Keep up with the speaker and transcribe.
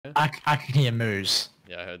I can hear moose.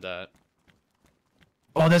 Yeah, I heard that.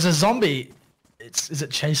 Oh, there's a zombie. Is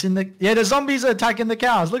it chasing the? Yeah, the zombies are attacking the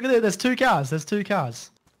cows. Look at it. There's 2 cows. There's 2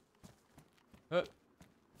 cows.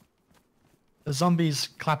 The zombies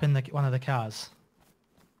clapping one of the cows.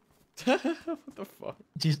 What the fuck?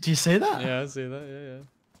 Do you see that? Yeah, I see that. Yeah, yeah.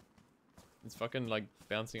 It's fucking like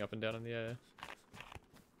bouncing up and down in the air.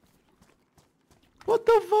 What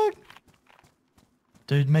the fuck?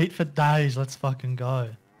 Dude, meat for days. Let's fucking go.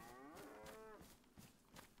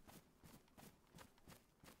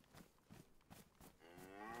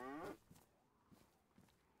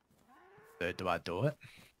 Dude, do I do it?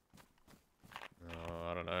 Oh,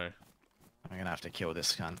 I don't know. I'm gonna have to kill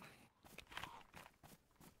this cunt.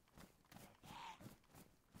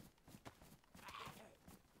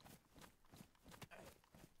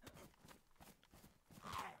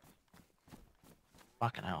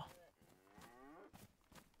 Fucking hell.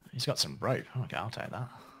 He's got some rope. Okay, I'll take that.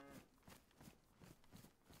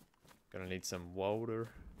 Gonna need some water.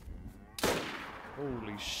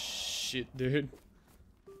 Holy shit, dude.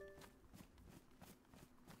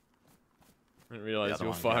 I didn't realize you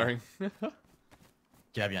were firing. Do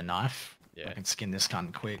you have your knife? Yeah. I can skin this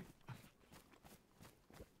cunt quick.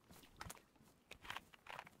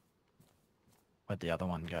 Where'd the other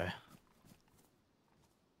one go?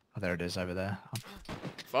 Oh, there it is over there.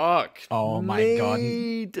 Fuck. Oh my god.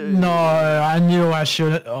 Dude. No, I knew I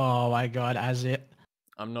shouldn't. Oh my god, as it.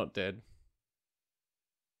 I'm not dead.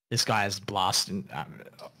 This guy is blasting.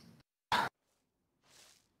 Oh,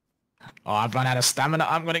 I've run out of stamina.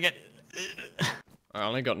 I'm gonna get... I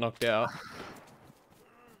only got knocked out.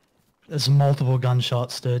 There's multiple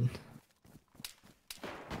gunshots, dude.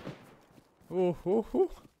 Ooh, ooh, ooh.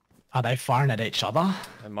 Are they firing at each other?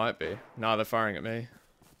 They might be. No, they're firing at me.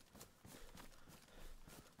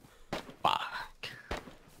 Fuck.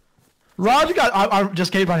 Run, I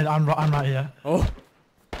just keep running. I'm right here. Oh.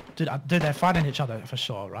 Dude, they're fighting each other for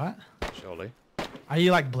sure, right? Surely. Are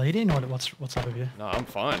you like bleeding or what's up with you? No, I'm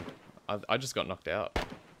fine. I just got knocked out.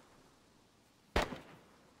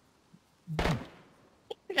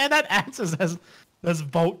 Yeah, that answers. There's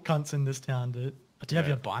Volt cunts in this town, dude. But do you have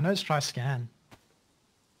Yeah. your binos? Try scan.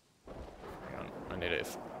 Hang on, I need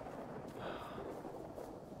it. I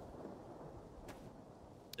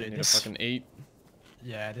Dude, need to fucking eat.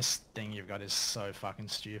 Yeah, this thing you've got is so fucking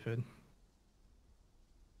stupid.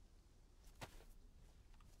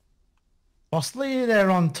 Possibly they're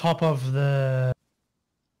on top of the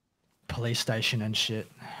police station and shit.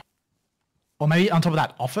 Or maybe on top of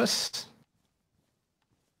that office?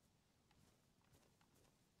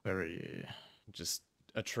 Where are you? Just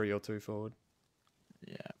a tree or 2 forward.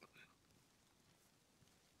 Yeah.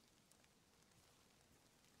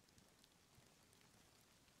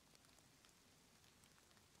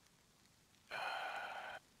 I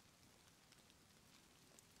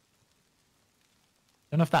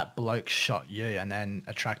don't know if that bloke shot you and then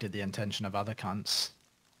attracted the attention of other cunts.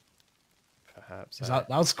 Perhaps. 'Cause that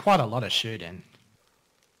was quite a lot of shooting.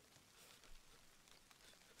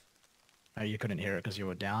 Oh, you couldn't hear it because you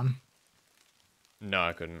were down? No,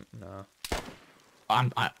 I couldn't. No.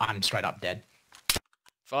 I'm straight up dead.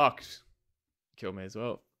 Fuck. Kill me as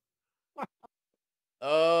well.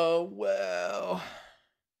 Oh, well.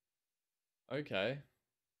 Okay.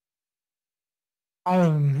 I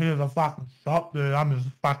didn't hear the fucking shot, dude. I'm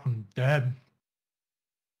just fucking dead.